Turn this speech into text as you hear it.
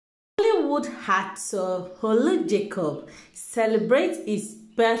Nollywood actor Olu Jacob celebrates his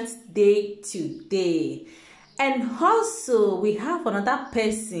birthday today. And also we have another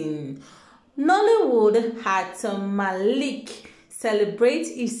person, Nollywood actor Maleek celebrates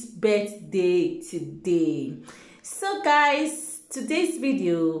his birthday today. So guys, today's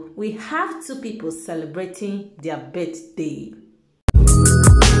video we have two people celebrating their birthday.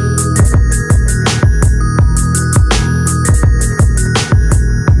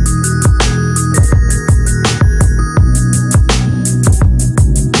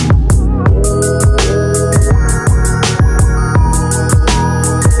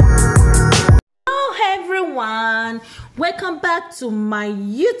 Welcome back to my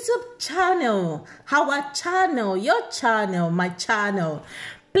YouTube channel, our channel, your channel, my channel.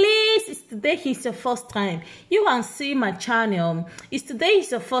 Please, if today is your first time you are seeing my channel, if today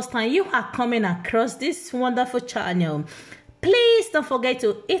is your first time you are coming across this wonderful channel, please don't forget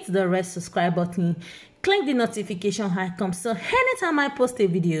to hit the red subscribe button, click the notification icon, so anytime I post a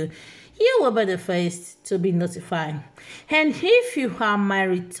video you will be the first to be notified. And if you are my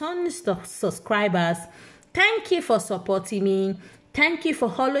returning subscribers, thank you for supporting me. Thank you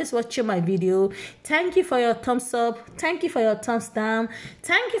for always watching my video. Thank you for your thumbs up. Thank you for your thumbs down.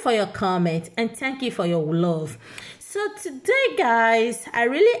 Thank you for your comment. And thank you for your love. So today, guys, I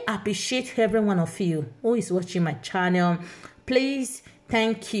really appreciate every one of you who is watching my channel. Please,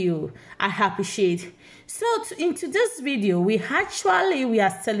 thank you. I appreciate. So in today's video, we are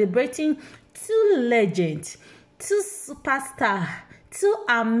celebrating two legends, two superstars, two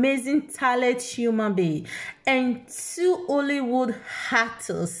amazing talented human beings, and two Hollywood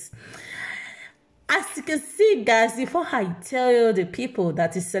actors. As you can see, guys, before I tell you the people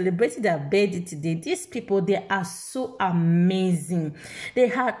that is celebrating their birthday today, these people, they are so amazing.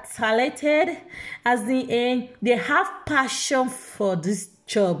 They are talented, as the end, they have passion for this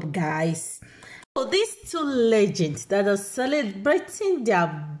job, guys. So these two legends that are celebrating their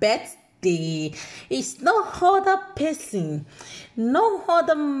birthday, is no other person.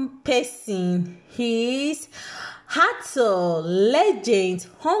 He is actor, legend,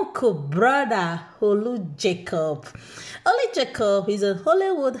 uncle, brother Olu Jacob. Olu Jacob is a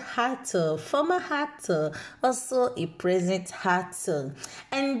Hollywood actor, former actor, also a present actor.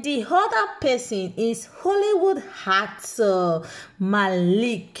 And the other person is Hollywood actor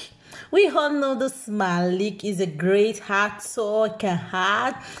Maleek. We all know this Maleek is a great actor,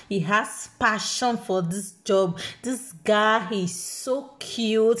 he has passion for this job. This guy is so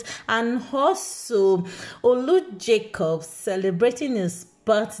cute. And also Olu Jacob celebrating his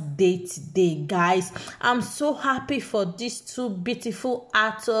birthday today, guys. I'm so happy for these two beautiful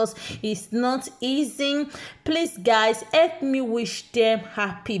actors. It's not easy. Please, guys, help me wish them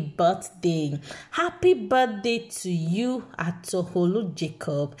happy birthday. Happy birthday to you, actor Olu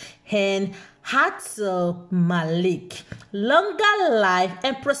Jacob and actor Maleek. Longer life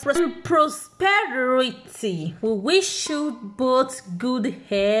and prosperity. We wish you both good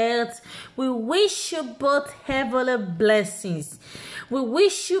health. We wish you both heavenly blessings. We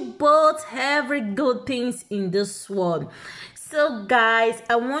wish you both every good things in this world. So guys,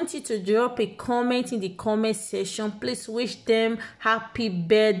 I want you to drop a comment in the comment section. Please wish them happy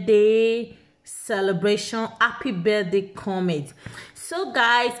birthday celebration, happy birthday comment. So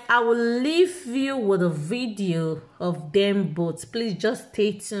guys, I will leave you with a video of them both. Please just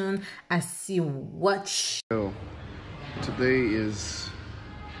stay tuned as you watch. So today is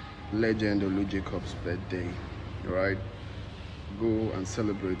legend Olu Jacob's birthday, right? Go and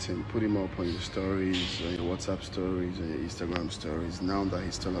celebrate him. Put him up on your stories, on your WhatsApp stories, on your Instagram stories, now that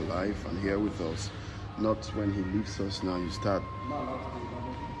he's still alive and here with us. Not when he leaves us. Now you start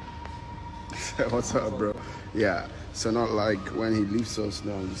what's up, bro? Yeah, so not like when he leaves us.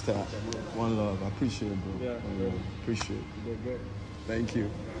 Now you start one love. I appreciate it, bro. Yeah, appreciate it. Thank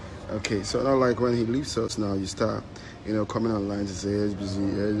you. Okay, so not like when he leaves us. Now you start, coming online to say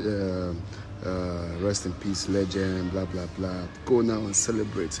SGC, rest in peace, legend, blah blah blah. Go now and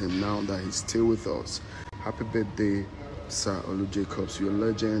celebrate him now that he's still with us. Happy birthday, Sir Olu Jacobs. You're a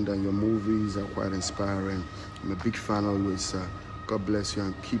legend and your movies are quite inspiring. I'm a big fan always, sir. God bless you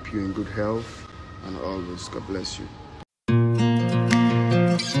and keep you in good health, and always God bless you.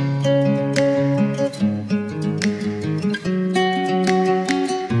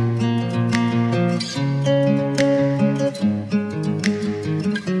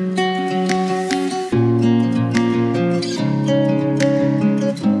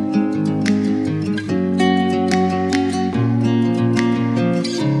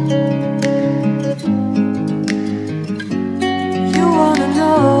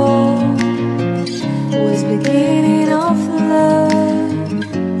 Beginning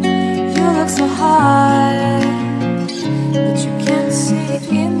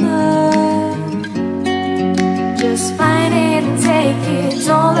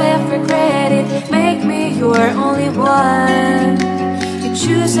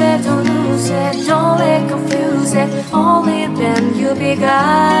wake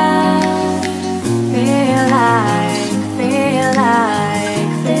up, feel like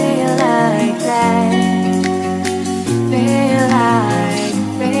that. Feel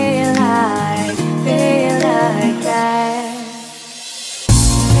like that. Feel like that.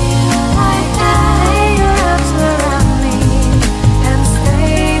 Your arms around me and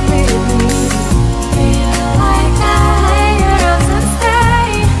stay with me. Feel like that. Your arms and stay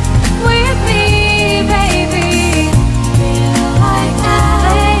with me, baby. Feel like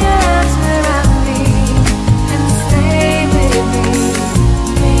that. Your arms around me and stay with me.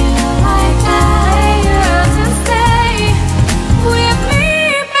 Feel like that. Your arms and stay with me,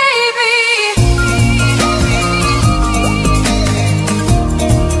 baby.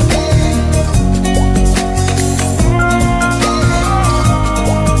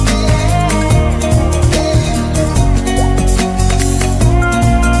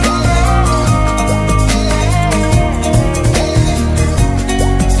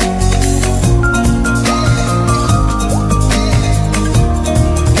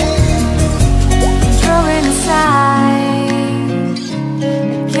 Throwing aside,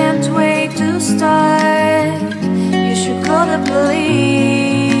 I can't wait to start. You should call the police.